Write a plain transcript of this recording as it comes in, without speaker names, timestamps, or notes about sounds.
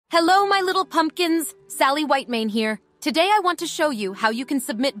Hello, my little pumpkins! Sally Whitemane here. Today I want to show you how you can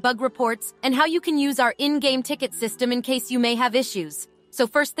submit bug reports and how you can use our in-game ticket system in case you may have issues. So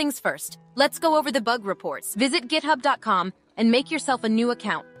first things first, let's go over the bug reports. Visit github.com and make yourself a new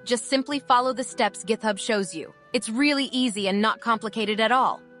account. Just simply follow the steps Github shows you. It's really easy and not complicated at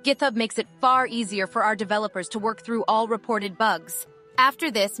all. Github makes it far easier for our developers to work through all reported bugs.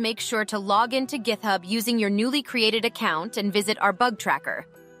 After this, make sure to log into Github using your newly created account and visit our bug tracker.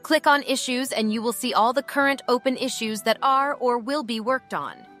 Click on Issues and you will see all the current open issues that are or will be worked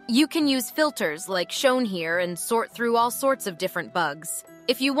on. You can use filters like shown here and sort through all sorts of different bugs.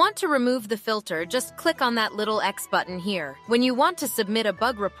 If you want to remove the filter, just click on that little X button here. When you want to submit a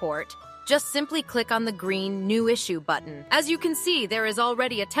bug report, just simply click on the green New Issue button. As you can see, there is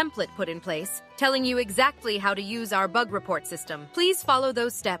already a template put in place telling you exactly how to use our bug report system. Please follow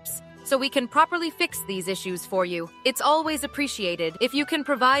those steps so we can properly fix these issues for you. It's always appreciated if you can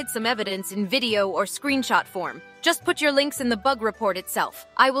provide some evidence in video or screenshot form. Just put your links in the bug report itself.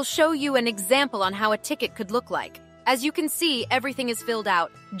 I will show you an example on how a ticket could look like. As you can see, everything is filled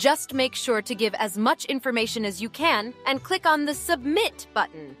out. Just make sure to give as much information as you can and click on the Submit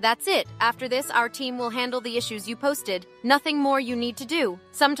button. That's it. After this, our team will handle the issues you posted. Nothing more you need to do.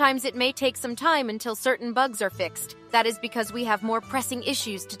 Sometimes it may take some time until certain bugs are fixed. That is because we have more pressing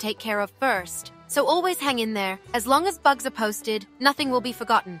issues to take care of first. So always hang in there. As long as bugs are posted, nothing will be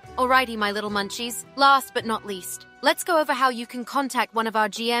forgotten. Alrighty, my little munchies. Last but not least, let's go over how you can contact one of our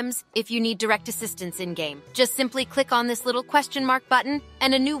GMs if you need direct assistance in-game. Just simply click on this little question mark button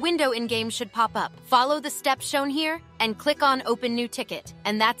and a new window in-game should pop up. Follow the steps shown here and click on Open New Ticket.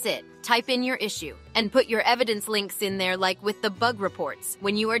 And that's it. Type in your issue and put your evidence links in there like with the bug reports.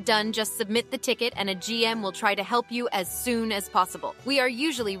 When you are done, just submit the ticket and a GM will try to help you as soon as possible. We are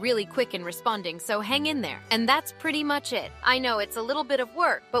usually really quick in responding, so hang in there. And that's pretty much it. I know it's a little bit of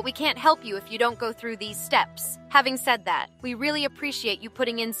work, but we can't help you if you don't go through these steps. Having said that, we really appreciate you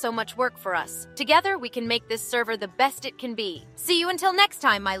putting in so much work for us. Together, we can make this server the best it can be. See you until next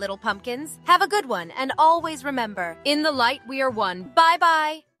time, my little pumpkins. Have a good one, and always remember, in the light we are one.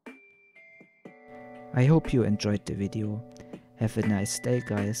 Bye-bye! I hope you enjoyed the video. Have a nice day,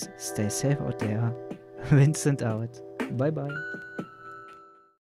 guys. Stay safe out there. Vincent out. Bye bye.